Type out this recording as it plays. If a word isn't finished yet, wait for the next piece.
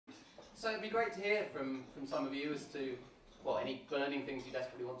So it'd be great to hear from some of you as to, well, any burning things you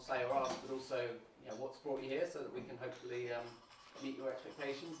desperately want to say or ask, but also, you know, what's brought you here so that we can hopefully meet your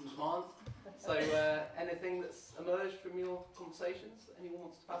expectations and demands. So anything that's emerged from your conversations that anyone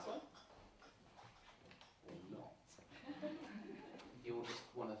wants to pass on? Or not? You all just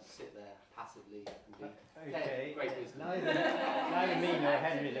want to sit there passively and be okay. Great wisdom. Neither me nor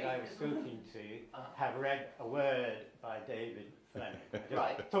Henry that I was speaking to have read a word by David Fleming.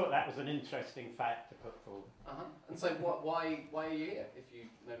 I just thought that was an interesting fact to put forward. And so why are you here if you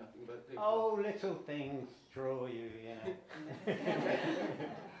know nothing about people? Oh, little things draw you, you know.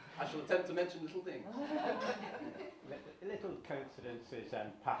 I shall attempt to mention little things. Little coincidences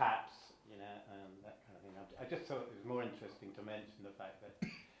and perhaps, you know, that kind of thing. I just thought it was more interesting to mention the fact that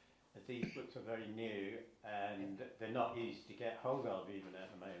these books are very new and they're not easy to get hold of even at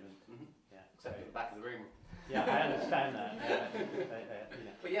the moment. Yeah, except at the back of the room. Yeah, I understand that. You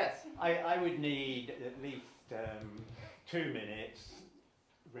know. But yes, I would need at least 2 minutes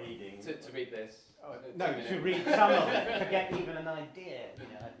reading to read this. Oh, no, to read some of it, to get even an idea. You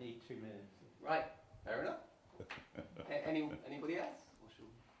know, I'd need 2 minutes. Right, fair enough. Anybody else? Or should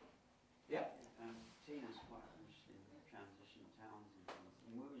we? Yeah. Tina's quite interested in transition towns and things,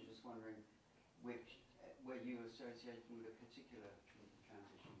 and we were just wondering which were you associated with a particular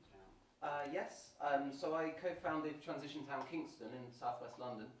transition town? Yes. So I co-founded Transition Town Kingston in southwest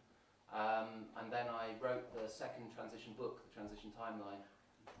London, and then I wrote the second transition book, The Transition Timeline.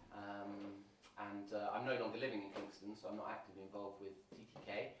 I'm no longer living in Kingston, so I'm not actively involved with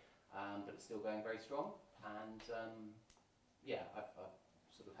TTK, but it's still going very strong. And yeah, I've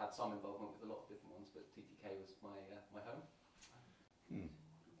sort of had some involvement with a lot of different ones, but TTK was my home.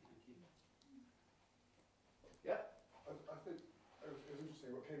 Yeah. I think it was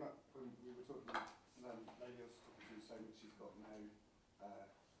interesting what came up when we were talking. Lady was talking to saying that she's got no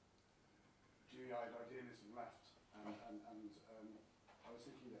dewy-eyed idealism left, and I was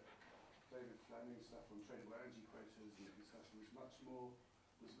thinking that David Fleming's stuff on tradable energy quotas and discussion was much more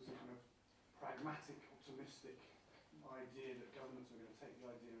was a kind of pragmatic, optimistic idea that governments are going to take the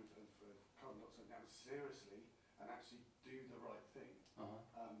idea of carbon dioxide down seriously and actually do the right thing.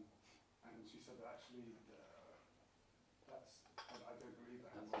 And she said that actually I don't believe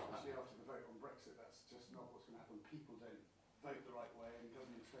that, especially after the vote on Brexit. That's just not what's going to happen. People don't vote the right way, and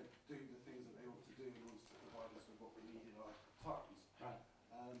governments don't do the things that they ought to do in order to provide us with what we need in our times. Right.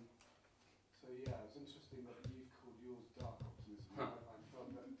 So yeah, it was interesting that you've called yours dark optimism. I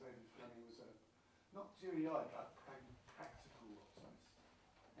felt that David Fleming was not dewy-eyed, but practical optimist.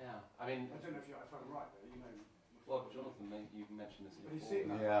 Yeah, I mean, I don't know if I'm right there. You know. Well, Jonathan, you mentioned this before.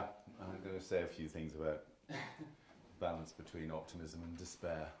 Yeah, I'm going to say a few things about balance between optimism and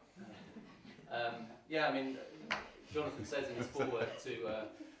despair. Yeah, I mean, Jonathan says in his foreword to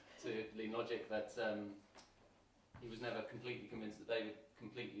Lean Logic that he was never completely convinced that David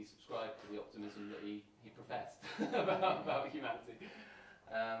completely subscribed to the optimism that he professed about humanity.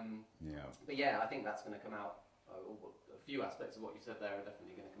 But yeah, I think that's going to come out. A few aspects of what you said there are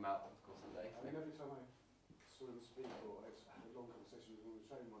definitely going to come out over the course of the day. I mean, every time I saw him speak or I had a long conversation with him on the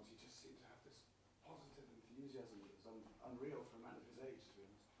train once, he just seemed to have this positive enthusiasm that was unreal for a man of his age, to be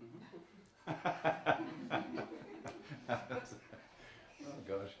honest. Oh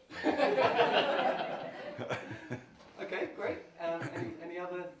gosh. Okay, great. Any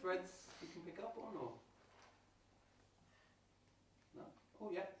other threads you can pick up on, or no?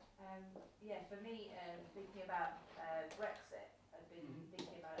 Oh yeah. Yeah, for me, thinking about Brexit, I've been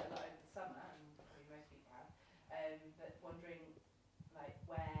thinking about it a lot over the summer, and probably most people have. But wondering, like,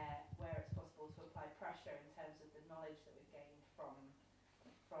 where it's possible to apply pressure in terms of the knowledge that we've gained from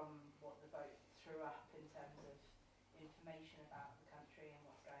what the vote threw up in terms of information about the country and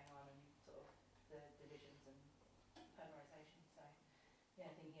what's going on, and sort of the divisions and polarisation. So, yeah,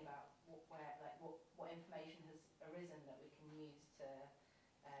 thinking about what information has arisen that we can use to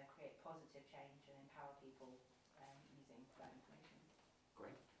create positive change and empower people using that information.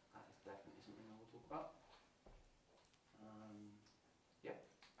 Great, that is definitely something I will talk about. Yeah.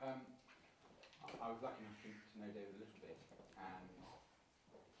 I was lucky enough to know David a little bit, and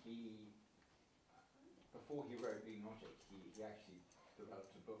he, before he wrote Lean Logic, he actually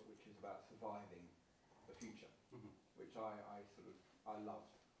developed a book which is about surviving the future, which I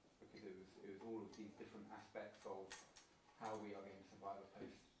loved, because it was all of these different aspects of how we are going to survive a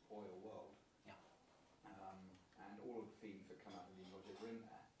post-oil world. Yeah. And all of the themes that come out of Lean Logic are in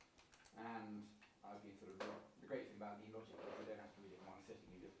there. And I've been the great thing about Lean Logic is you don't have to read it in one sitting,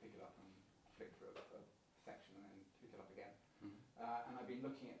 you just pick it up and flick through a section and then pick it up again. And I've been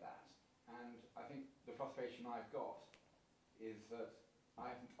looking at that, and I think the frustration I've got is that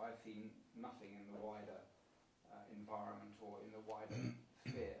I've seen nothing in the wider environment or in the wider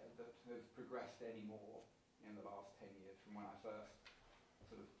sphere that has progressed any more in the last 10 years from when I first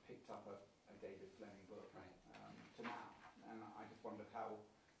sort of picked up a David Fleming book to now. And I just wondered how,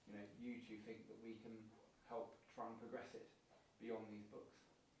 you two think that we can help try and progress it beyond these books.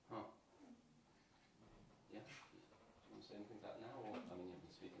 Huh. Yeah. Do you want to say anything about that now, or I mean, you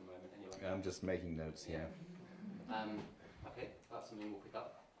can speak in a moment anyway. I'm just making notes here. Okay, that's something we'll pick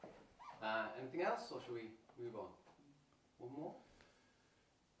up. Anything else, or shall we move on? One more?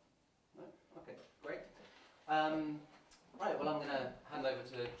 No? Okay, great. Right, well, I'm going to hand over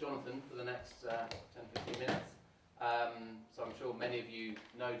to Jonathon for the next 10-15 minutes. So I'm sure many of you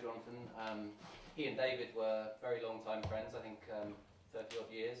know Jonathon. He and David were very long-time friends, I think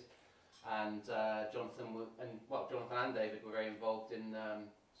 30-odd years. And Jonathon and David were very involved in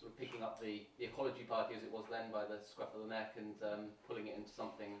sort of picking up the ecology party as it was then by the scruff of the neck and pulling it into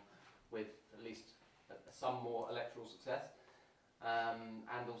something with at least some more electoral success.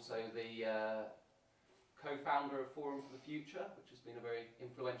 And also the co-founder of Forum for the Future, which has been a very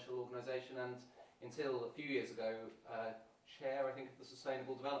influential organisation, and until a few years ago, chair, I think, of the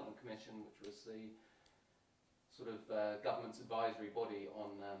Sustainable Development Commission, which was the sort of government's advisory body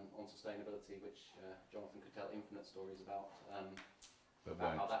on sustainability, which Jonathon could tell infinite stories about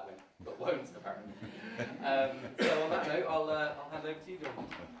how that went, but won't apparently. So on that note, I'll hand over to you,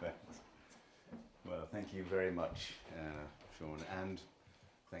 Jonathon. Well, thank you very much, Shaun, and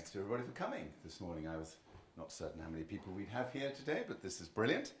thanks to everybody for coming this morning. I was not certain how many people we'd have here today, but this is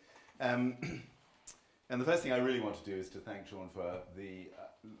brilliant. And the first thing I really want to do is to thank Shaun for the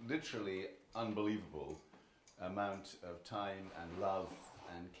literally unbelievable amount of time and love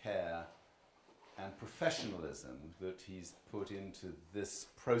and care and professionalism that he's put into this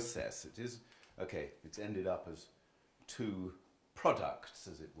process. It is, okay, it's ended up as two products,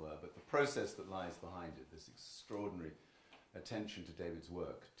 as it were, but the process that lies behind it, this extraordinary attention to David's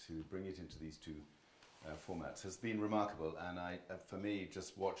work to bring it into these two formats has been remarkable, and for me,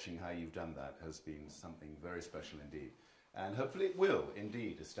 just watching how you've done that has been something very special indeed. And hopefully it will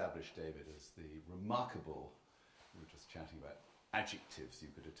indeed establish David as the remarkable, we were just chatting about adjectives you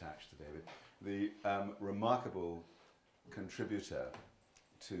could attach to David, the remarkable contributor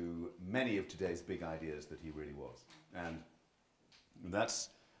to many of today's big ideas that he really was. And that's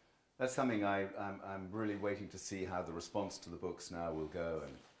something I'm really waiting to see how the response to the books now will go,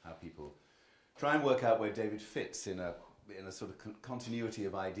 and how people try and work out where David fits in a sort of continuity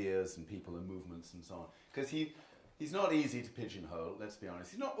of ideas and people and movements and so on. Because he's not easy to pigeonhole, let's be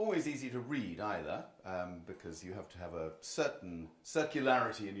honest. He's not always easy to read either, because you have to have a certain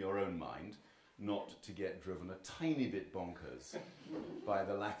circularity in your own mind, not to get driven a tiny bit bonkers by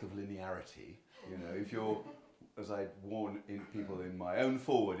the lack of linearity. You know, if you're, as I warn people in my own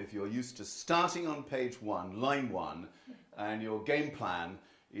forward, if you're used to starting on page 1, line 1, and your game plan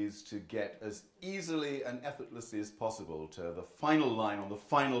is to get as easily and effortlessly as possible to the final line on the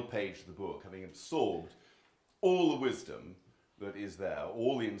final page of the book, having absorbed all the wisdom that is there,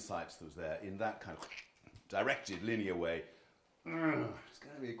 all the insights that's there in that kind of directed, linear way, it's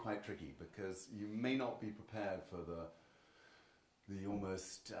going to be quite tricky, because you may not be prepared for the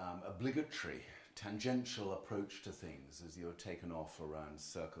almost obligatory, tangential approach to things as you're taken off around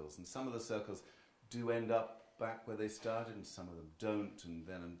circles. And some of the circles do end up back where they started, and some of them don't, and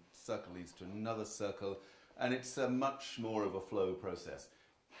then a circle leads to another circle, and it's a much more of a flow process,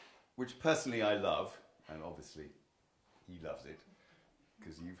 which personally I love, and obviously he loves it,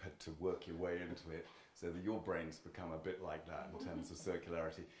 because you've had to work your way into it, so that your brains become a bit like that in terms of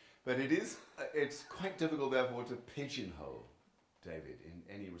circularity. But it's quite difficult, therefore, to pigeonhole David in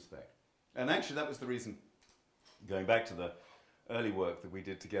any respect. And actually that was the reason, going back to the early work that we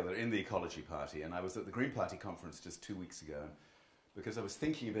did together in the Ecology Party, and I was at the Green Party conference just 2 weeks ago, and because I was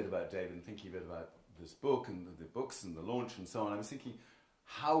thinking a bit about David and thinking a bit about this book and the books and the launch and so on, I was thinking,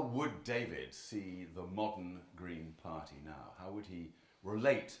 how would David see the modern Green Party now? How would he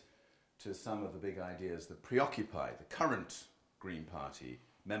relate to some of the big ideas that preoccupy the current Green Party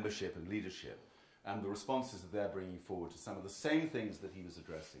membership and leadership, and the responses that they're bringing forward to some of the same things that he was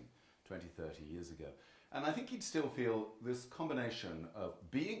addressing 20, 30 years ago? And I think he'd still feel this combination of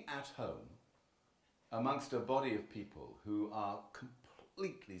being at home amongst a body of people who are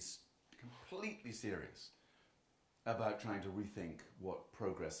completely serious about trying to rethink what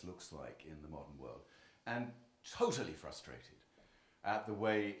progress looks like in the modern world, and totally frustrated at the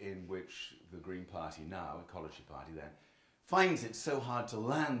way in which the Green Party now, Ecology Party then, finds it so hard to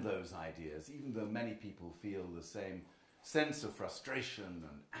land those ideas, even though many people feel the same sense of frustration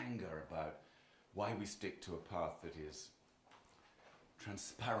and anger about why we stick to a path that is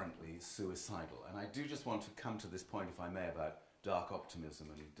transparently suicidal. And I do just want to come to this point, if I may, about dark optimism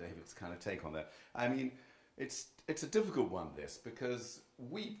and David's kind of take on that. I mean, it's a difficult one, this, because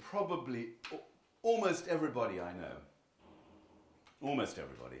we probably, almost everybody I know, almost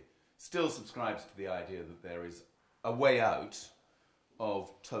everybody, still subscribes to the idea that there is a way out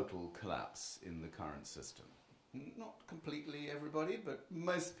of total collapse in the current system. Not completely everybody, but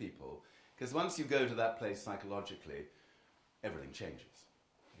most people. Because once you go to that place psychologically, everything changes.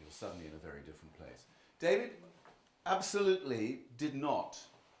 You're suddenly in a very different place. David absolutely did not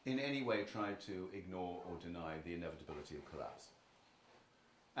in any way try to ignore or deny the inevitability of collapse.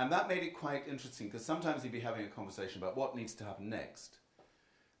 And that made it quite interesting, because sometimes he'd be having a conversation about what needs to happen next.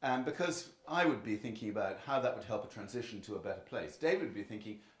 And because I would be thinking about how that would help a transition to a better place, David would be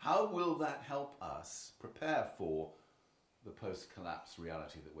thinking, how will that help us prepare for the post-collapse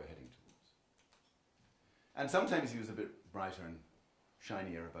reality that we're heading towards? And sometimes he was a bit brighter and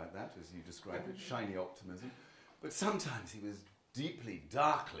shinier about that, as you described it, shiny optimism. But sometimes he was deeply,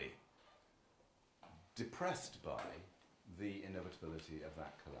 darkly depressed by the inevitability of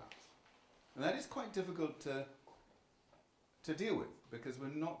that collapse. And that is quite difficult to deal with, because we're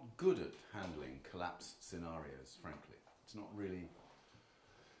not good at handling collapse scenarios, frankly. It's not really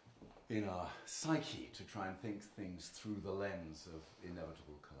in our psyche to try and think things through the lens of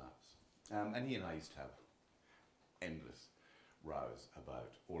inevitable collapse. And he and I used to have endless rows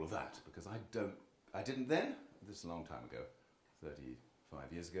about all of that, because I didn't then, this is a long time ago,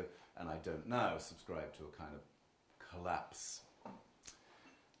 35 years ago, and I don't now subscribe to a kind of collapse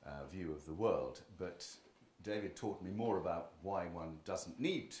view of the world, but David taught me more about why one doesn't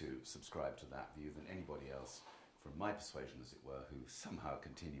need to subscribe to that view than anybody else from my persuasion, as it were, who somehow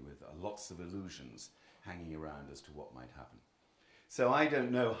continue with lots of illusions hanging around as to what might happen. So I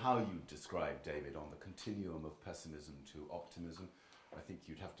don't know how you'd describe David on the continuum of pessimism to optimism. I think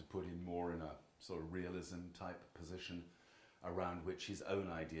you'd have to put him more in a sort of realism type position around which his own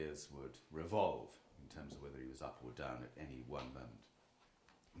ideas would revolve in terms of whether he was up or down at any one moment.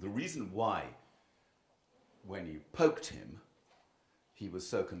 The reason why, when you poked him, he was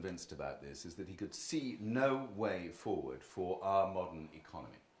so convinced about this is that he could see no way forward for our modern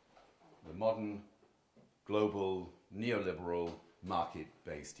economy. The modern, global, neoliberal,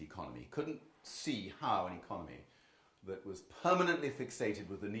 market-based economy. He couldn't see how an economy that was permanently fixated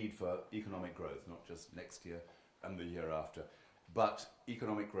with the need for economic growth, not just next year and the year after, but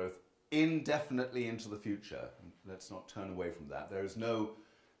economic growth indefinitely into the future. Let's not turn away from that. There is no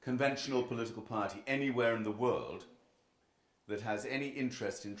conventional political party anywhere in the world that has any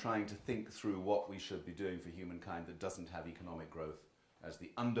interest in trying to think through what we should be doing for humankind that doesn't have economic growth as the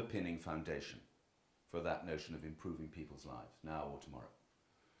underpinning foundation for that notion of improving people's lives, now or tomorrow.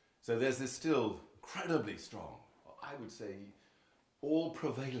 So there's this still incredibly strong, I would say,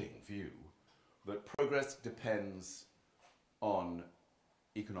 all-prevailing view that progress depends on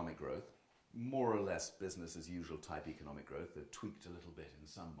economic growth, more or less business as usual type economic growth, they're tweaked a little bit in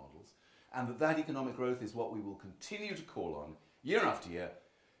some models, and that economic growth is what we will continue to call on year after year,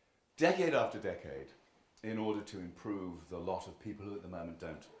 decade after decade, in order to improve the lot of people who at the moment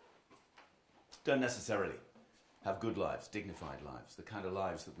don't necessarily have good lives, dignified lives, the kind of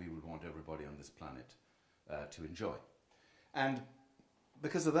lives that we would want everybody on this planet to enjoy. And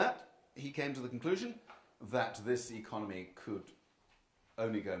because of that, he came to the conclusion that this economy could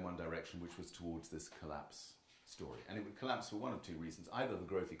only go in one direction, which was towards this collapse story. And it would collapse for one of two reasons. Either the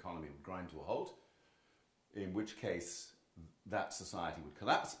growth economy would grind to a halt, in which case that society would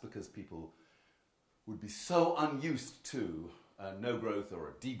collapse because people would be so unused to a no growth or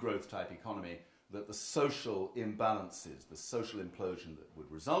a degrowth type economy that the social imbalances, the social implosion that would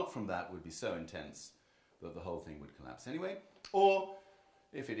result from that would be so intense that the whole thing would collapse anyway. Or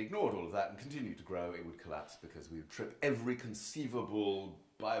if it ignored all of that and continued to grow, it would collapse because we would trip every conceivable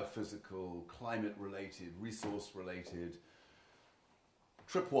biophysical, climate-related, resource-related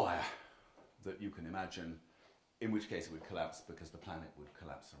tripwire that you can imagine, in which case it would collapse because the planet would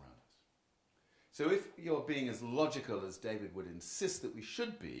collapse around us. So if you're being as logical as David would insist that we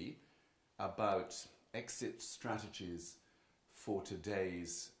should be about exit strategies for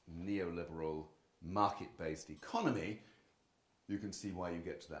today's neoliberal, market-based economy, you can see why you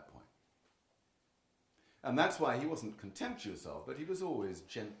get to that point. And that's why he wasn't contemptuous of, but he was always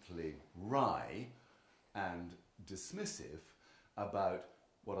gently wry and dismissive about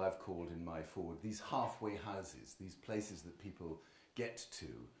what I've called in my foreword these halfway houses, these places that people get to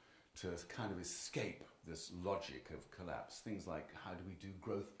kind of escape this logic of collapse. Things like, how do we do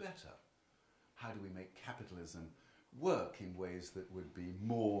growth better? How do we make capitalism work in ways that would be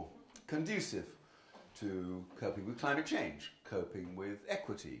more conducive to coping with climate change, coping with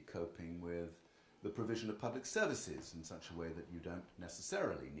equity, coping with the provision of public services in such a way that you don't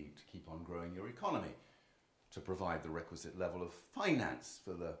necessarily need to keep on growing your economy to provide the requisite level of finance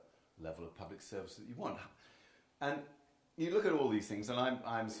for the level of public service that you want. And you look at all these things, and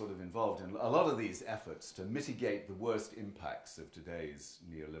I'm sort of involved in a lot of these efforts to mitigate the worst impacts of today's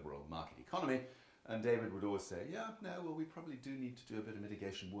neoliberal market economy. And David would always say, yeah, no, well, we probably do need to do a bit of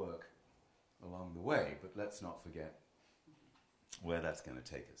mitigation work along the way, but let's not forget where that's going to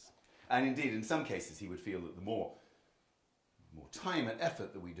take us. And indeed, in some cases, he would feel that the more time and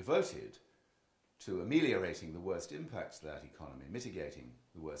effort that we devoted to ameliorating the worst impacts of that economy, mitigating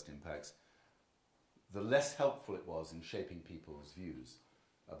the worst impacts, the less helpful it was in shaping people's views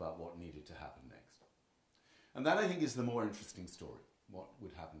about what needed to happen next. And that, I think, is the more interesting story, what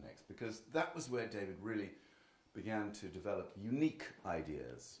would happen next, because that was where David really began to develop unique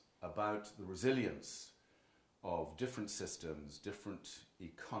ideas about the resilience of different systems, different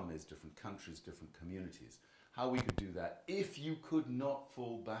economies, different countries, different communities, how we could do that if you could not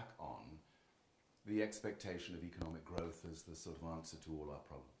fall back on the expectation of economic growth as the sort of answer to all our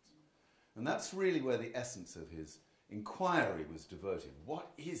problems. And that's really where the essence of his inquiry was devoted.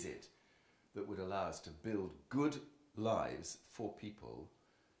 What is it that would allow us to build good lives for people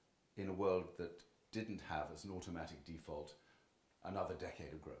in a world that didn't have as an automatic default another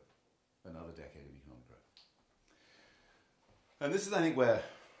decade of growth, another decade of economic growth? And this is, I think, where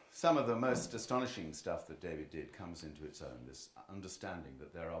some of the most astonishing stuff that David did comes into its own, this understanding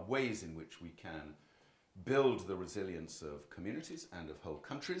that there are ways in which we can build the resilience of communities and of whole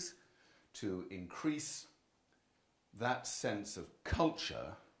countries to increase that sense of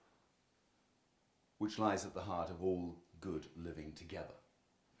culture which lies at the heart of all good living together.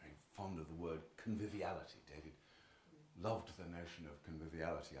 Very fond of the word conviviality. David loved the notion of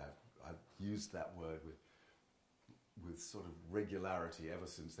conviviality. I've used that word with sort of regularity ever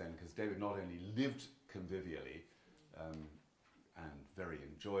since then, because David not only lived convivially and very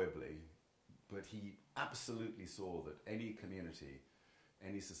enjoyably, but he absolutely saw that any community,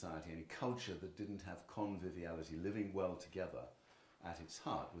 any society, any culture that didn't have conviviality, living well together at its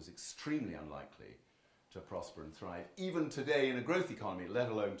heart, was extremely unlikely to prosper and thrive, even today in a growth economy, let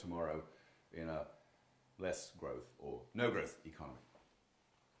alone tomorrow in a less growth or no growth economy.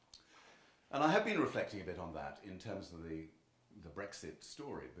 And I have been reflecting a bit on that in terms of the Brexit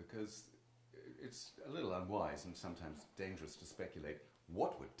story, because it's a little unwise and sometimes dangerous to speculate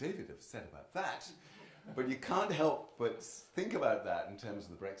what would David have said about that. But you can't help but think about that in terms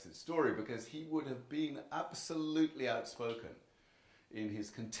of the Brexit story, because he would have been absolutely outspoken in his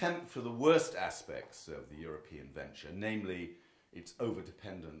contempt for the worst aspects of the European venture, namely its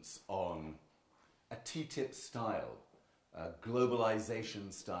overdependence on a TTIP style, a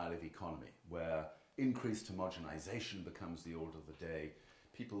globalization style of economy, where increased homogenization becomes the order of the day,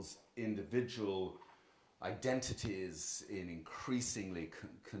 people's individual identities in increasingly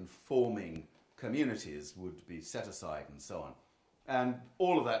conforming communities would be set aside and so on. And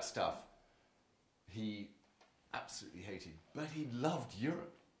all of that stuff he absolutely hated, but he loved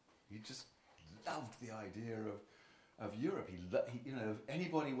Europe. He just loved the idea of Europe. He, you know, if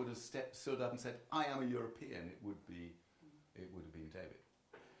anybody would have stood up and said, I am a European, it would have been David.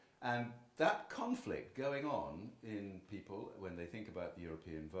 And that conflict going on in people when they think about the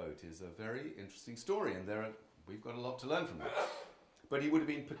European vote is a very interesting story, and we've got a lot to learn from that. But he would have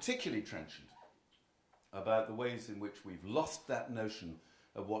been particularly trenchant about the ways in which we've lost that notion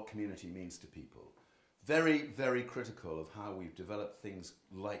of what community means to people. Very, very critical of how we've developed things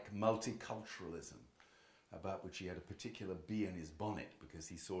like multiculturalism, about which he had a particular bee in his bonnet because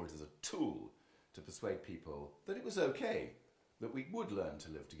he saw it as a tool to persuade people that it was okay, that we would learn to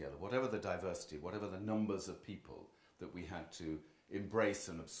live together, whatever the diversity, whatever the numbers of people that we had to embrace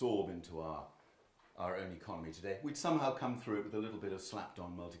and absorb into our own economy today. We'd somehow come through it with a little bit of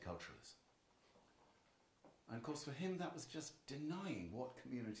slapped-on multiculturalism. And of course for him that was just denying what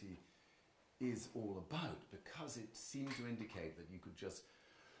community is all about, because it seemed to indicate that you could just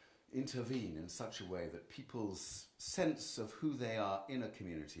intervene in such a way that people's sense of who they are in a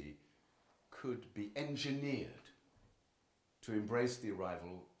community could be engineered to embrace the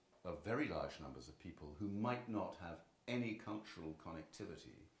arrival of very large numbers of people who might not have any cultural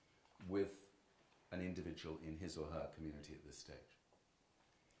connectivity with an individual in his or her community at this stage.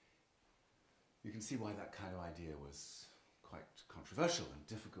 You can see why that kind of idea was quite controversial and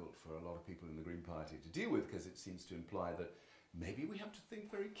difficult for a lot of people in the Green Party to deal with, because it seems to imply that maybe we have to think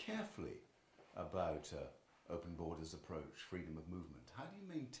very carefully about open borders approach, freedom of movement. How do you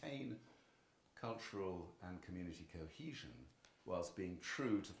maintain cultural and community cohesion whilst being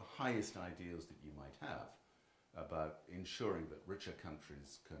true to the highest ideals that you might have about ensuring that richer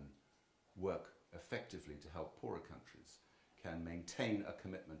countries can work effectively to help poorer countries, can maintain a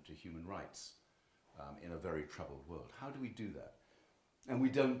commitment to human rights in a very troubled world. How do we do that? And we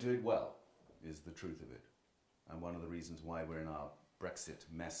don't do it well, is the truth of it. And one of the reasons why we're in our Brexit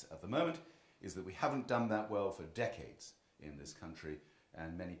mess at the moment is that we haven't done that well for decades in this country,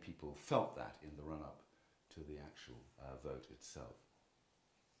 and many people felt that in the run-up to the actual vote itself.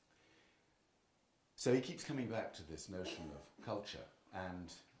 So he keeps coming back to this notion of culture,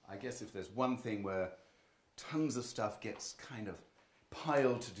 and I guess if there's one thing where tons of stuff gets kind of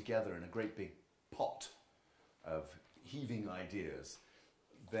piled together in a great big pot of heaving ideas,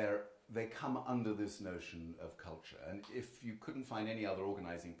 they come under this notion of culture. And if you couldn't find any other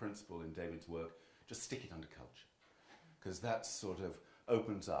organizing principle in David's work, just stick it under culture, because that sort of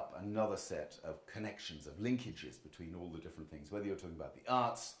opens up another set of connections, of linkages between all the different things, whether you're talking about the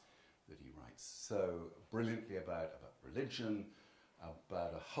arts that he writes so brilliantly about religion,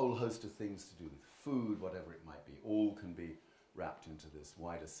 about a whole host of things to do with food, whatever it might be, all can be wrapped into this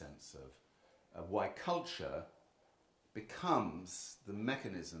wider sense of why culture becomes the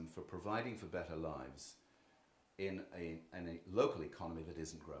mechanism for providing for better lives in a local economy that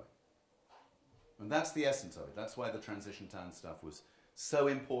isn't growing. And that's the essence of it. That's why the transition town stuff was so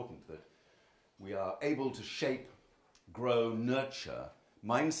important, that we are able to shape, grow, nurture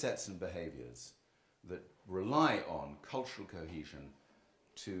mindsets and behaviors that rely on cultural cohesion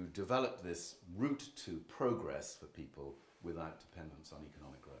to develop this route to progress for people without dependence on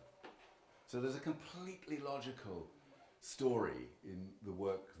economic growth. So there's a completely logical story in the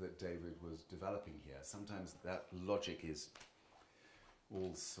work that David was developing here. Sometimes that logic is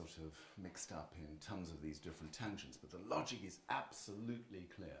all sort of mixed up in tons of these different tangents, but the logic is absolutely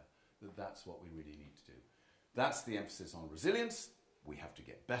clear that that's what we really need to do. That's the emphasis on resilience. We have to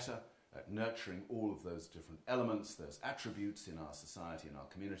get better at nurturing all of those different elements, those attributes in our society, in our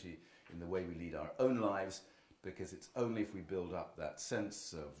community, in the way we lead our own lives, because it's only if we build up that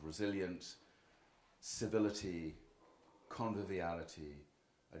sense of resilient civility, conviviality,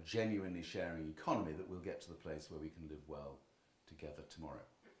 a genuinely sharing economy that we'll get to the place where we can live well together tomorrow.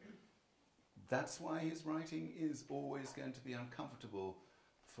 That's why his writing is always going to be uncomfortable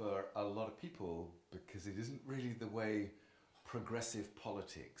for a lot of people, because it isn't really the way progressive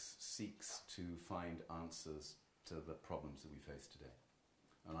politics seeks to find answers to the problems that we face today.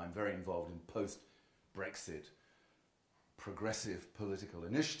 And I'm very involved in post-Brexit progressive political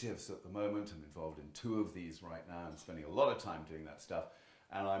initiatives at the moment. I'm involved in 2 of these right now. I'm spending a lot of time doing that stuff.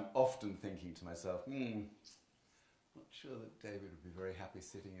 And I'm often thinking to myself, not sure that David would be very happy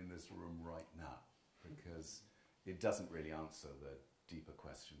sitting in this room right now, because it doesn't really answer the deeper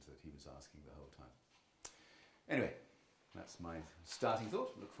questions that he was asking the whole time. Anyway, that's my starting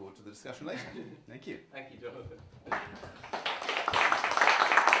thought. Look forward to the discussion later. Thank you. Thank you, Jonathan.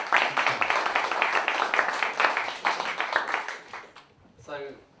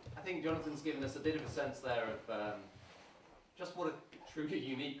 So I think Jonathan's given us a bit of a sense there of just what a truly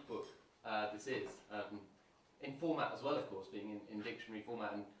unique book this is. In format as well, of course, being in dictionary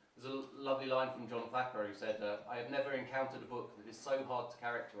format. And there's a lovely line from John Thacker who said, I have never encountered a book that is so hard to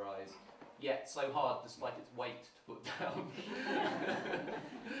characterise, yet so hard despite its weight to put down.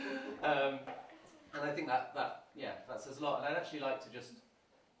 And I think that says a lot. And I'd actually like to just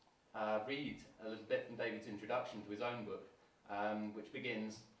read a little bit from David's introduction to his own book, which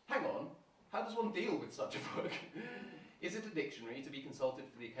begins, hang on, how does one deal with such a book? Is it a dictionary to be consulted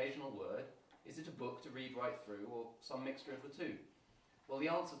for the occasional word? Is it a book to read right through, or some mixture of the two? Well, the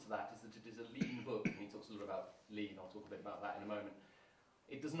answer to that is that it is a lean book, and he talks a little about lean. I'll talk a bit about that in a moment.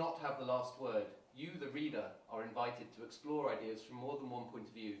 It does not have the last word. You, the reader, are invited to explore ideas from more than one point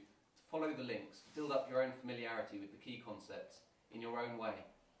of view, to follow the links, build up your own familiarity with the key concepts in your own way.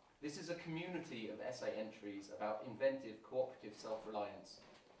 This is a community of essay entries about inventive, cooperative self-reliance.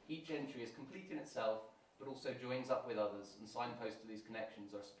 Each entry is complete in itself, but also joins up with others, and signposts to these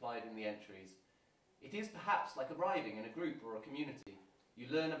connections are supplied in the entries. It is perhaps like arriving in a group or a community. You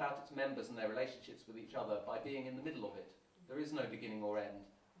learn about its members and their relationships with each other by being in the middle of it. There is no beginning or end.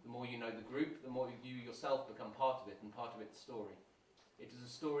 The more you know the group, the more you yourself become part of it and part of its story. It is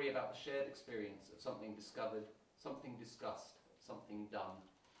a story about the shared experience of something discovered, something discussed, something done.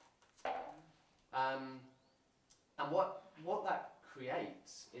 And what that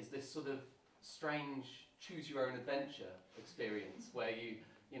creates is this sort of strange choose-your-own-adventure experience where you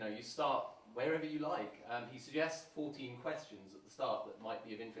start wherever you like. He suggests 14 questions at the start that might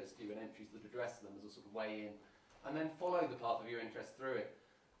be of interest to you and entries that address them as a sort of way in, and then follow the path of your interest through it.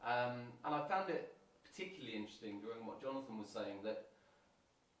 And I found it particularly interesting during what Jonathon was saying, that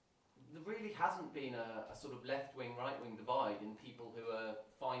there really hasn't been a sort of left-wing, right-wing divide in people who are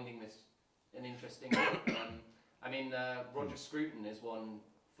finding this an interesting book. I mean, Roger Scruton is one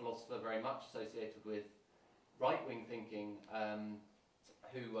philosopher very much associated with right-wing thinking,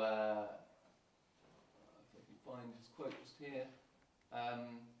 who, if I can find his quote just here,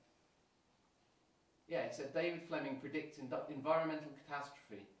 yeah, he said, David Fleming predicts environmental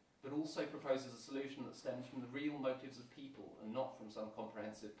catastrophe, but also proposes a solution that stems from the real motives of people and not from some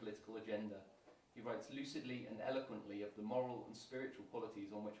comprehensive political agenda. He writes lucidly and eloquently of the moral and spiritual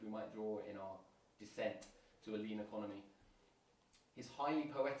qualities on which we might draw in our descent to a lean economy. His highly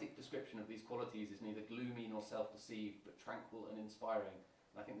poetic description of these qualities is neither gloomy nor self-deceived, but tranquil and inspiring.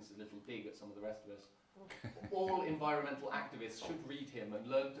 And I think this is a little dig at some of the rest of us. All environmental activists should read him and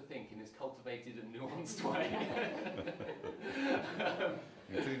learn to think in his cultivated and nuanced way.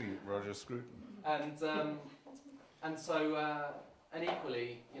 Including Roger Scruton. And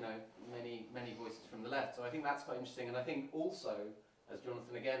equally, you know, many voices from the left. So I think that's quite interesting. And I think also, as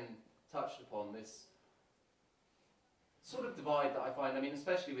Jonathon again touched upon, this sort of divide that I find, I mean,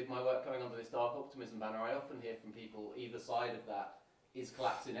 especially with my work coming under this dark optimism banner, I often hear from people either side of that, is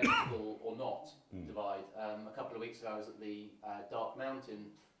collapse inevitable or not divide. A couple of weeks ago I was at the Dark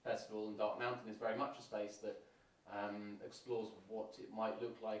Mountain Festival, and Dark Mountain is very much a space that explores what it might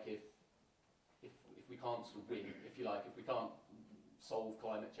look like if we can't sort of win, if you like, if we can't solve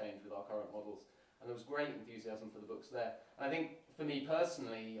climate change with our current models. And there was great enthusiasm for the books there. And I think for me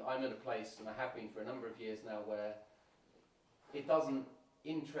personally, I'm at a place, and I have been for a number of years now, where it doesn't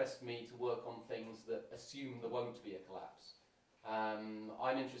interest me to work on things that assume there won't be a collapse.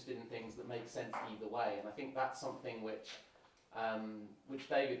 I'm interested in things that make sense either way, and I think that's something which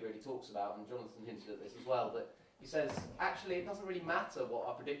David really talks about, and Jonathon hinted at this as well, that he says, actually it doesn't really matter what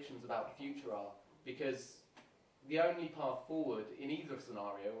our predictions about the future are, because the only path forward in either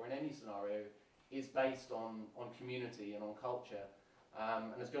scenario, or in any scenario, is based on community and on culture.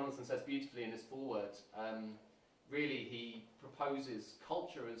 And as Jonathon says beautifully in his foreword, really he proposes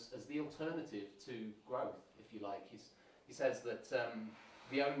culture as the alternative to growth, if you like. He says that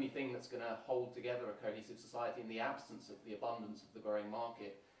the only thing that's going to hold together a cohesive society in the absence of the abundance of the growing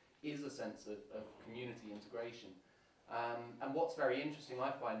market is a sense of community integration. And what's very interesting,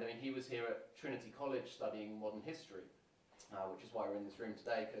 I find, I mean, he was here at Trinity College studying modern history, which is why we're in this room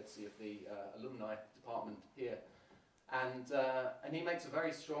today, courtesy of the alumni department here. And he makes a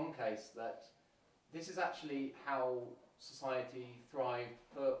very strong case that this is actually how society thrived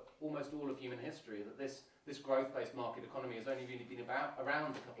for almost all of human history, that this growth-based market economy has only really been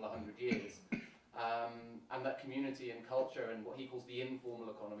around a couple of hundred years, and that community and culture and what he calls the informal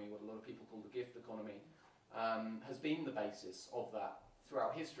economy, what a lot of people call the gift economy, has been the basis of that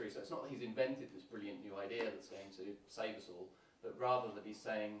throughout history. So it's not that he's invented this brilliant new idea that's going to save us all, but rather that he's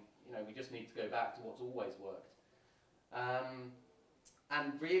saying, you know, we just need to go back to what's always worked.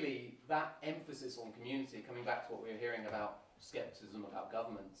 And really, that emphasis on community, coming back to what we were hearing about scepticism about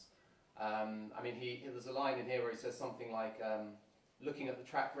governments, I mean, there's a line in here where he says something like, looking at the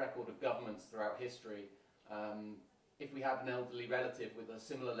track record of governments throughout history, if we had an elderly relative with a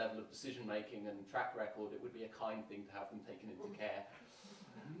similar level of decision-making and track record, it would be a kind thing to have them taken into care.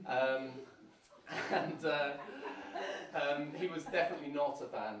 He was definitely not a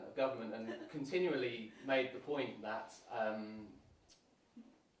fan of government, and continually made the point that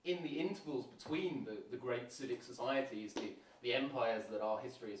in the intervals between the great civic societies, the empires that our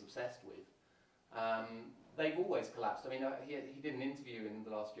history is obsessed with, they've always collapsed. I mean, he did an interview in the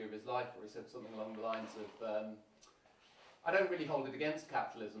last year of his life where he said something along the lines of, I don't really hold it against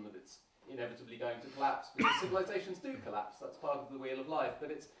capitalism that it's inevitably going to collapse, because civilizations do collapse, that's part of the wheel of life, but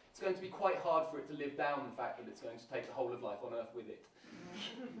it's going to be quite hard for it to live down the fact that it's going to take the whole of life on Earth with it.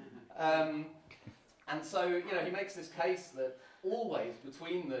 And so, you know, he makes this case that always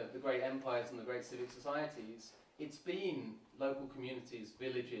between the great empires and the great civic societies, it's been local communities,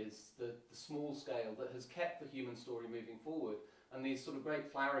 villages, the small scale that has kept the human story moving forward. And these sort of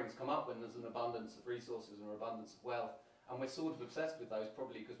great flowerings come up when there's an abundance of resources and an abundance of wealth. And we're sort of obsessed with those,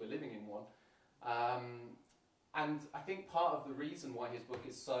 probably because we're living in one. And I think part of the reason why his book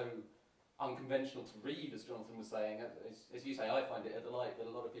is so unconventional to read, as Jonathon was saying, as you say, I find it a delight, but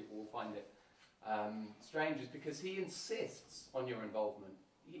a lot of people will find it strange, is because he insists on your involvement.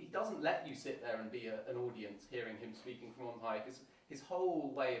 He doesn't let you sit there and be an audience hearing him speaking from on high, because his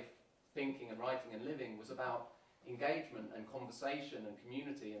whole way of thinking and writing and living was about engagement and conversation and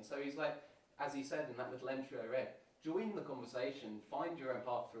community. And so he's like, as he said in that little entry I read, join the conversation, find your own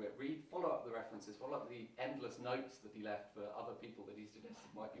path through it, read, follow up the references, follow up the endless notes that he left for other people that he suggested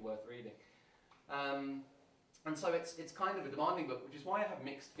might be worth reading. And so it's kind of a demanding book, which is why I have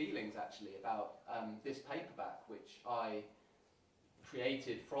mixed feelings actually about this paperback, which I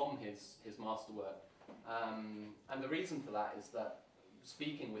created from his masterwork. And the reason for that is that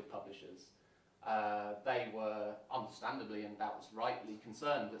speaking with publishers, they were understandably and doubtless rightly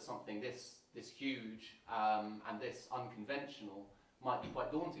concerned that something this huge and this unconventional might be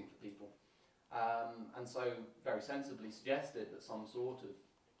quite daunting for people. And so very sensibly suggested that some sort of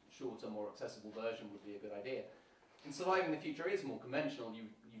shorter, more accessible version would be a good idea. And Surviving the Future is more conventional. You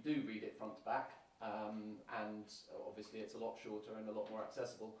do read it front to back, and obviously it's a lot shorter and a lot more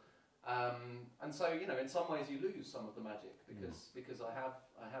accessible. And so, you know, in some ways you lose some of the magic because I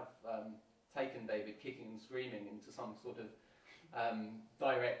have taken David kicking and screaming into some sort of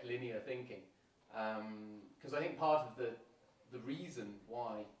direct linear thinking. Because I think part of the reason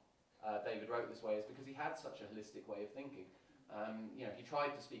why David wrote this way is because he had such a holistic way of thinking. You know, he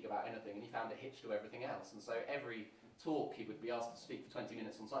tried to speak about anything and he found a hitch to everything else. And so every talk he would be asked to speak for 20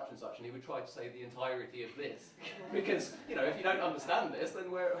 minutes on such and such, and he would try to say the entirety of this. Because, you know, if you don't understand this, then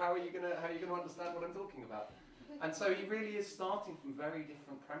how are you going to understand what I'm talking about? And so he really is starting from very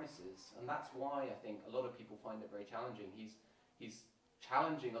different premises, and that's why I think a lot of people find it very challenging. He's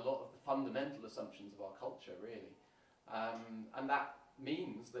challenging a lot of the fundamental assumptions of our culture, really. And that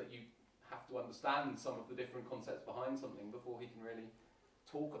means that you have to understand some of the different concepts behind something before he can really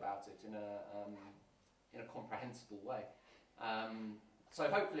talk about it in a comprehensible way. So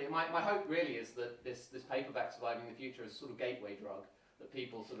hopefully, my hope really is that this paperback, Surviving the Future, is a sort of gateway drug, that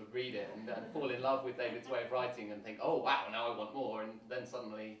people sort of read it and fall in love with David's way of writing and think, oh wow, now I want more, and then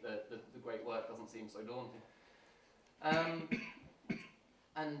suddenly the great work doesn't seem so daunting.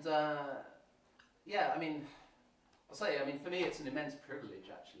 Yeah, I mean, for me it's an immense privilege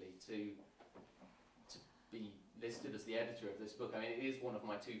actually to be listed as the editor of this book. I mean, it is one of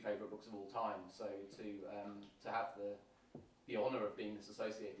my 2 favourite books of all time, so to have the honour of being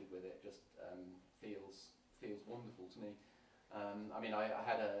associated with it just feels wonderful to me. I mean, I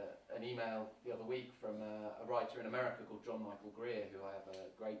had an email the other week from a writer in America called John Michael Greer, who I have a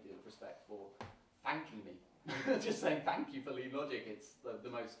great deal of respect for, thanking me. Just saying thank you for Lean Logic. It's the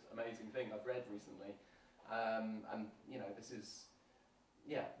most amazing thing I've read recently. And, you know, this is,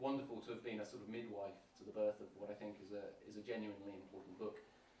 yeah, wonderful to have been a sort of midwife to the birth of what I think is a genuinely important book.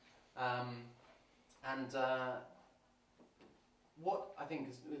 What I think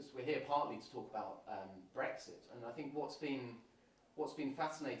is we're here partly to talk about Brexit, and I think what's been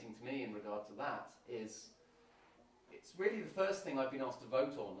fascinating to me in regard to that is it's really the first thing I've been asked to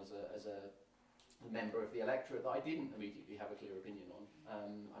vote on as a member of the electorate that I didn't immediately have a clear opinion on.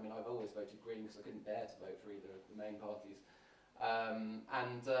 I mean, I've always voted Green because I couldn't bear to vote for either of the main parties. I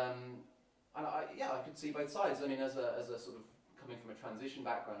could see both sides. I mean, as a sort of coming from a transition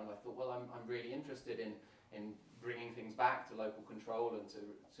background, I thought, well, I'm really interested in bringing things back to local control and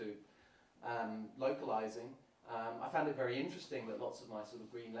to localising. I found it very interesting that lots of my sort of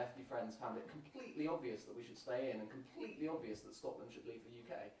Green lefty friends found it completely obvious that we should stay in and completely obvious that Scotland should leave the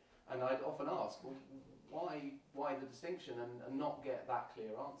UK. And I'd often ask, well, why the distinction, and not get that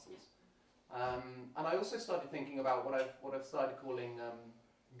clear answers. And I also started thinking about what I've started calling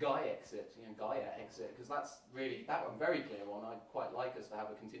Gaia exit, because that's really, that I'm very clear on. I'd quite like us to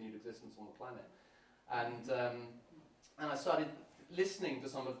have a continued existence on the planet. And I started listening to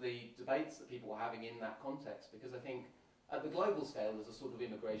some of the debates that people were having in that context, because I think at the global scale there's a sort of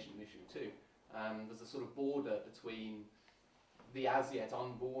immigration issue too. There's a sort of border between the as yet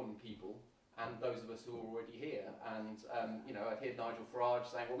unborn people and those of us who are already here. And you know, I'd hear Nigel Farage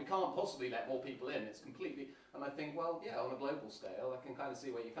saying, well, we can't possibly let more people in, it's completely, and I think, well, yeah, on a global scale, I can kind of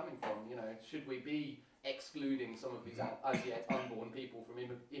see where you're coming from. You know, should we be excluding some of these as yet unborn people from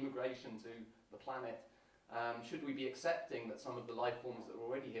immigration to the planet? Should we be accepting that some of the life forms that are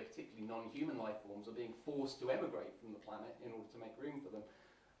already here, particularly non-human life forms, are being forced to emigrate from the planet in order to make room for them?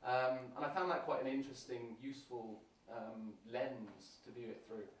 And I found that quite an interesting, useful lens to view it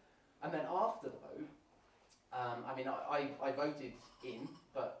through. And then after the vote, I mean, I voted in,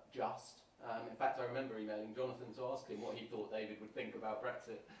 but just. In fact, I remember emailing Jonathon to ask him what he thought David would think about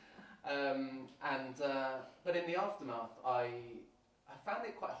Brexit. But in the aftermath, I found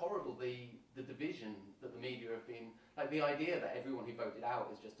it quite horrible, the division that the media have been, like the idea that everyone who voted out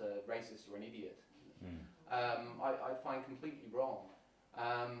is just a racist or an idiot. I find completely wrong.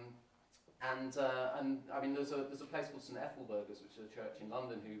 And I mean, there's a place called St Ethelburgers, which is a church in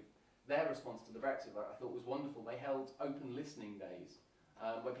London, who their response to the Brexit vote I thought was wonderful. They held open listening days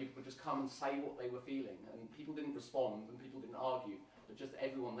where people could just come and say what they were feeling, and people didn't respond and people didn't argue, but just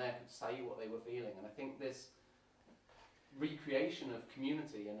everyone there could say what they were feeling. And I think this recreation of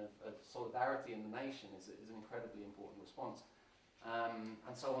community and of solidarity in the nation is an incredibly important response.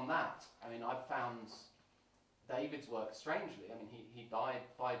 And so on that, I mean, I've found David's work strangely. I mean, he died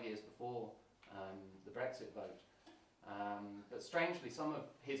 5 years before the Brexit vote. But strangely, some of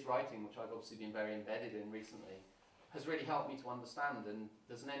his writing, which I've obviously been very embedded in recently, has really helped me to understand. And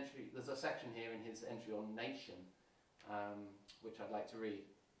there's a section here in his entry on nation, which I'd like to read.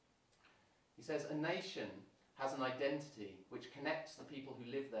 He says, "A nation has an identity which connects the people who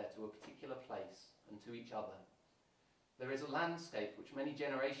live there to a particular place and to each other. There is a landscape which many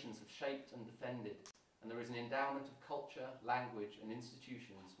generations have shaped and defended, and there is an endowment of culture, language, and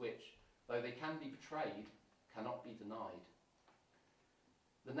institutions which, though they can be betrayed, cannot be denied.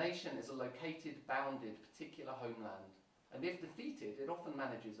 The nation is a located, bounded, particular homeland, and if defeated, it often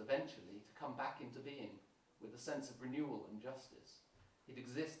manages eventually to come back into being with a sense of renewal and justice. It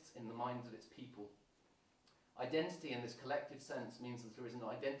exists in the minds of its people. Identity in this collective sense means that there is an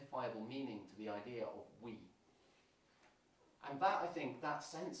identifiable meaning to the idea of we." And that, I think, that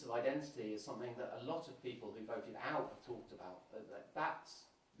sense of identity is something that a lot of people who voted out have talked about. That's,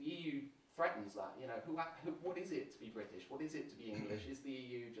 the EU threatens that. You know, what is it to be British? What is it to be English? Is the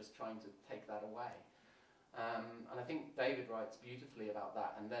EU just trying to take that away? And I think David writes beautifully about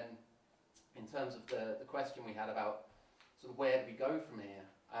that. And then, in terms of the question we had about sort of where do we go from here,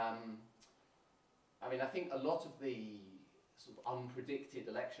 I mean, I think a lot of the sort of unpredicted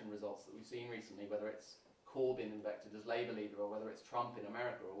election results that we've seen recently, whether it's Corbyn elected as Labour leader, or whether it's Trump in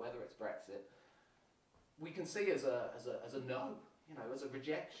America, or whether it's Brexit, we can see as a no, you know, as a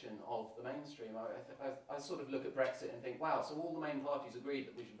rejection of the mainstream. I sort of look at Brexit and think, wow, so all the main parties agreed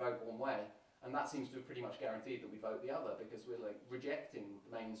that we should vote one way, and that seems to have pretty much guaranteed that we vote the other, because we're like rejecting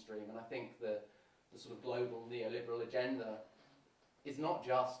the mainstream. And I think the sort of global neoliberal agenda is not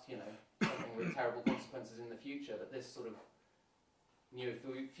just, you know, something with terrible consequences in the future, but this sort of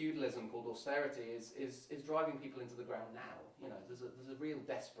neo-feudalism called austerity is driving people into the ground now. You know, there's a real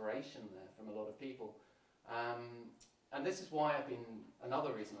desperation there from a lot of people. And this is why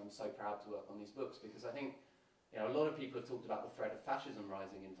another reason I'm so proud to work on these books, because I think, you know, a lot of people have talked about the threat of fascism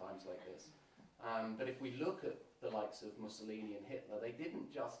rising in times like this. But if we look at the likes of Mussolini and Hitler, they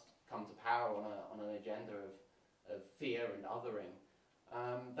didn't just come to power on an agenda of fear and othering.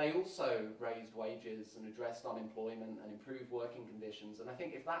 They also raised wages and addressed unemployment and improved working conditions. And I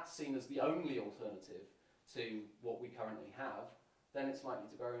think if that's seen as the only alternative to what we currently have, then it's likely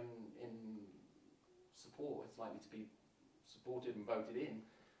to grow in support. It's likely to be supported and voted in.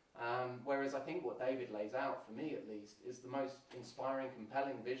 Whereas I think what David lays out, for me at least, is the most inspiring,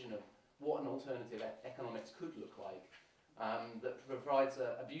 compelling vision of what an alternative economics could look like, that provides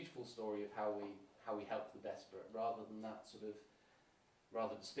a beautiful story of how we help the desperate, rather than that sort of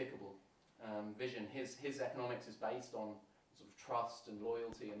rather despicable vision. His economics is based on sort of trust and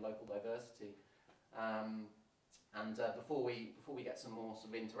loyalty and local diversity. Before we get some more sort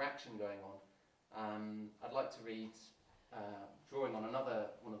of interaction going on, I'd like to read, drawing on another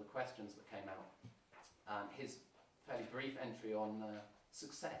one of the questions that came out, his fairly brief entry on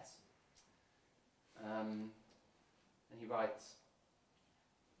success. And he writes,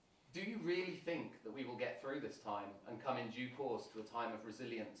 "Do you really think that we will get through this time and come in due course to a time of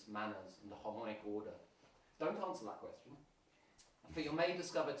resilience, manners, and a harmonic order? Don't answer that question, for you may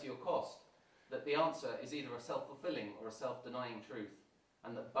discover to your cost that the answer is either a self-fulfilling or a self-denying truth,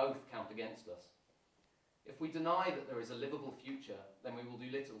 and that both count against us. If we deny that there is a livable future, then we will do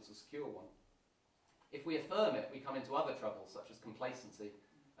little to secure one. If we affirm it, we come into other troubles, such as complacency,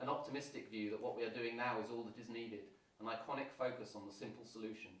 an optimistic view that what we are doing now is all that is needed, an iconic focus on the simple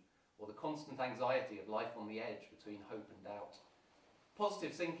solution, or the constant anxiety of life on the edge between hope and doubt.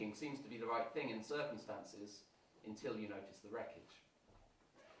 Positive thinking seems to be the right thing in circumstances until you notice the wreckage.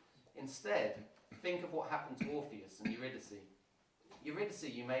 Instead, think of what happened to Orpheus and Eurydice. Eurydice,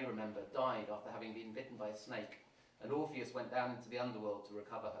 you may remember, died after having been bitten by a snake, and Orpheus went down into the underworld to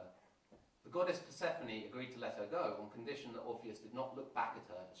recover her. The goddess Persephone agreed to let her go on condition that Orpheus did not look back at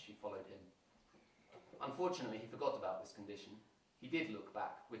her as she followed him. Unfortunately, he forgot about this condition. He did look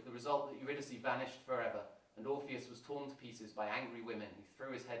back, with the result that Eurydice vanished forever, and Orpheus was torn to pieces by angry women who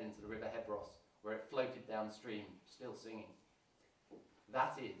threw his head into the river Hebros, where it floated downstream, still singing.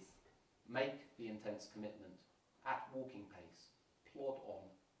 That is, make the intense commitment, at walking pace, plod on,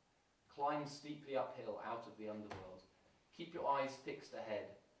 climb steeply uphill out of the underworld, keep your eyes fixed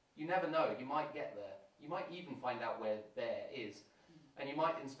ahead. You never know, you might get there, you might even find out where there is, and you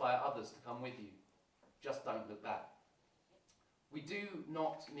might inspire others to come with you. Just don't look back. We do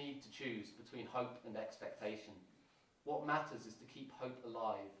not need to choose between hope and expectation. What matters is to keep hope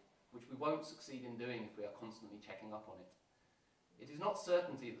alive, which we won't succeed in doing if we are constantly checking up on it. It is not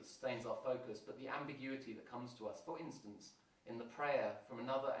certainty that sustains our focus, but the ambiguity that comes to us, for instance, in the prayer from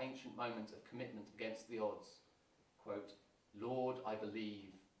another ancient moment of commitment against the odds. Quote, "Lord, I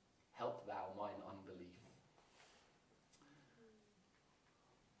believe, help thou mine unbelief."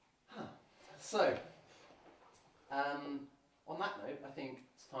 So, on that note, I think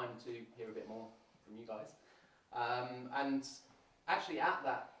it's time to hear a bit more from you guys. And actually, at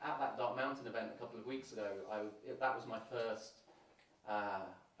that Dark Mountain event a couple of weeks ago, that was my first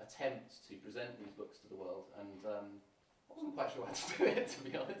attempt to present these books to the world, and I wasn't quite sure how to do it, to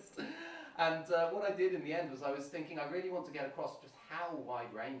be honest. And what I did in the end was I was thinking I really want to get across just how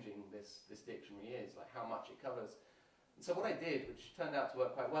wide-ranging this dictionary is, like how much it covers. And so what I did, which turned out to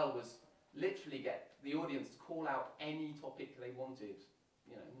work quite well, was literally get the audience to call out any topic they wanted,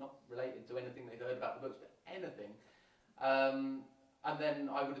 you know, not related to anything they'd heard about the books, but anything. And then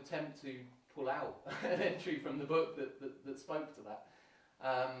I would attempt to pull out an entry from the book that spoke to that.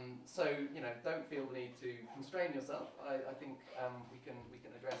 So, you know, don't feel the need to constrain yourself. I think we can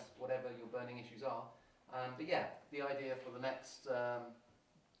address whatever your burning issues are. But yeah, the idea for the next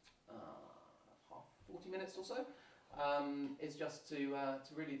 40 minutes or so is just to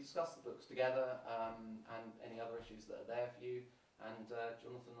really discuss the books together and any other issues that are there for you. And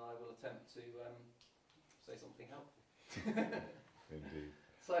Jonathan and I will attempt to say something helpful. Indeed.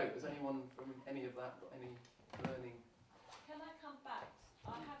 So, has anyone from any of that got any burning? Can I come back?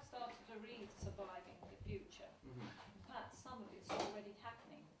 I have started to read Surviving the Future. Mm-hmm. In fact, some of it's already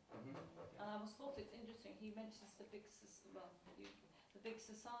happening. Mm-hmm. And I thought it's interesting. He mentions the big society.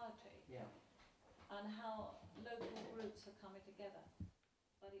 Yeah. And how local groups are coming together.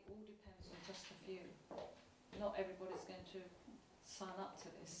 But it all depends on just a few. Not everybody's going to sign up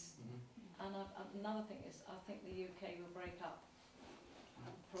to this. Mm-hmm. And another thing is, I think the UK will break up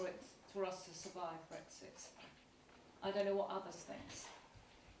for us to survive Brexit. I don't know what others think.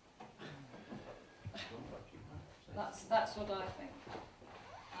 That's what I think.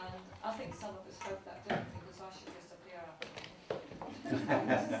 And I think some of us hope that don't, because I should disappear after.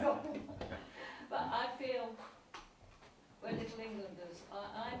 But I feel we're Little Englanders.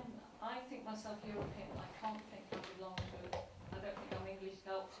 I think myself European. I can't think I belong to. I don't think I'm English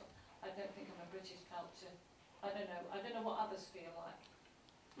culture. I don't think I'm a British culture. I don't know what others feel like.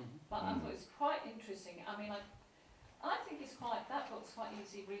 Mm-hmm. But I thought it was quite interesting. I mean, I think that book's quite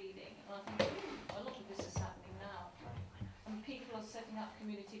easy reading. And I think a lot of this is happening now. And people are setting up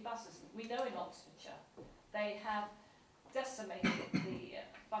community buses. We know in Oxfordshire they have decimated the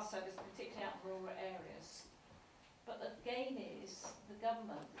bus service, particularly out in rural areas. But the gain is the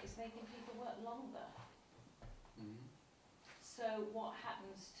government is making people work longer. Mm-hmm. So what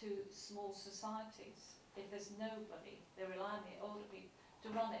happens to small societies if there's nobody? They rely on the older people to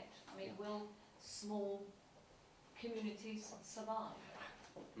run it. I mean, will small communities survive?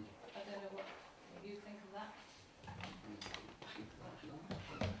 I don't know what you think of that.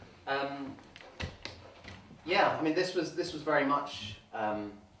 Yeah, I mean, this was very much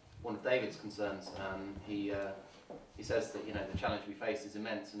one of David's concerns. He says that, you know, the challenge we face is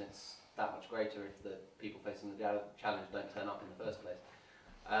immense, and it's that much greater if the people facing the challenge don't turn up in the first place.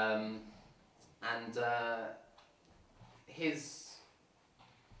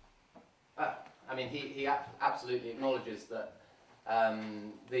 He absolutely acknowledges that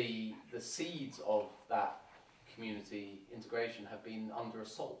the seeds of that community integration have been under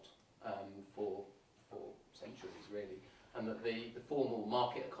assault for centuries, really, and that the formal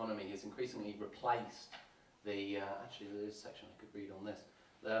market economy has increasingly replaced the actually there is a section I could read on this,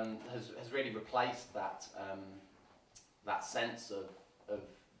 has really replaced that that sense of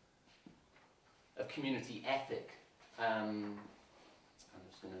community ethic. I'm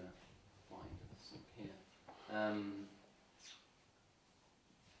just going to find something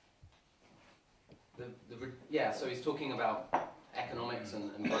here. So he's talking about economics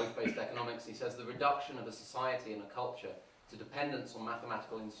and growth-based economics. He says the reduction of a society and a culture to dependence on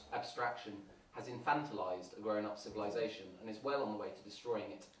mathematical abstraction has infantilized a grown-up civilization and is well on the way to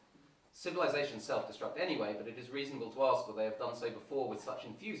destroying it. Civilizations self-destruct anyway, but it is reasonable to ask whether they have done so before with such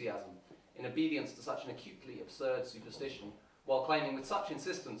enthusiasm, in obedience to such an acutely absurd superstition, while claiming with such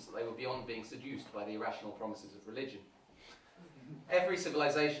insistence that they were beyond being seduced by the irrational promises of religion. Every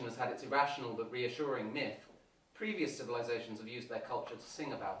civilization has had its irrational but reassuring myth. Previous civilizations have used their culture to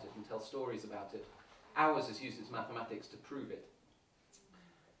sing about it and tell stories about it. Ours has used its mathematics to prove it.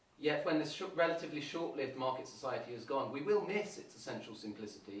 Yet when this relatively short-lived market society is gone, we will miss its essential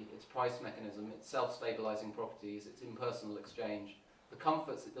simplicity, its price mechanism, its self-stabilizing properties, its impersonal exchange, the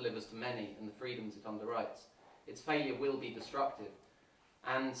comforts it delivers to many and the freedoms it underwrites. Its failure will be destructive.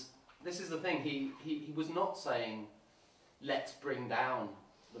 And this is the thing, he was not saying, let's bring down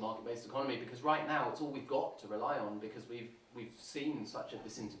the market-based economy, because right now it's all we've got to rely on, because we've seen such a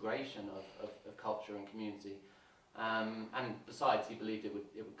disintegration of culture and community. And besides, he believed it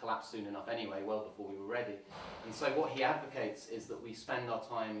would collapse soon enough anyway, well before we were ready. And so what he advocates is that we spend our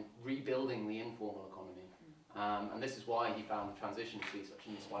time rebuilding the informal economy. And this is why he found the transition to be such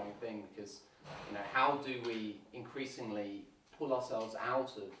an inspiring thing, because how do we increasingly pull ourselves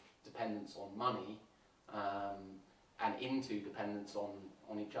out of dependence on money and into dependence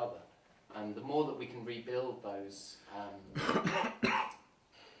on each other. And the more that we can rebuild those,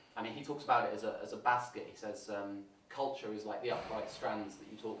 I mean, he talks about it as a basket. He says culture is like the upright strands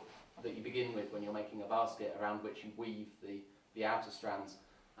that you begin with when you're making a basket, around which you weave the outer strands.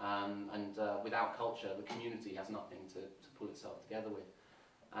 And without culture, the community has nothing to pull itself together with.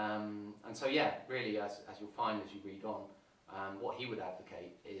 And so, yeah, really, as you'll find as you read on, what he would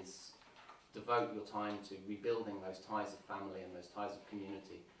advocate is devote your time to rebuilding those ties of family and those ties of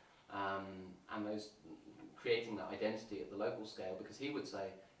community, and those creating that identity at the local scale, because he would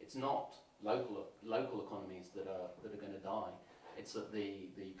say it's not local economies that are going to die. It's that the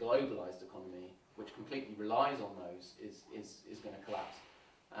globalized economy, which completely relies on those, is going to collapse.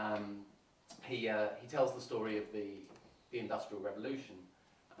 He tells the story of the Industrial Revolution,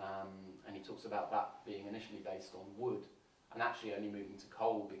 and he talks about that being initially based on wood, and actually only moving to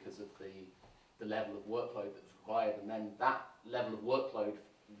coal because of the level of workload that's required, and then that level of workload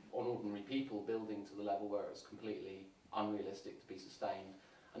on ordinary people building to the level where it was completely unrealistic to be sustained.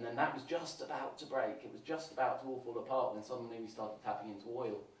 And then that was just about to break, it was just about to all fall apart when suddenly we started tapping into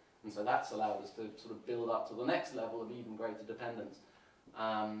oil. And so that's allowed us to sort of build up to the next level of even greater dependence.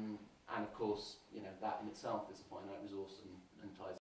 And of course, that in itself is a finite resource and ties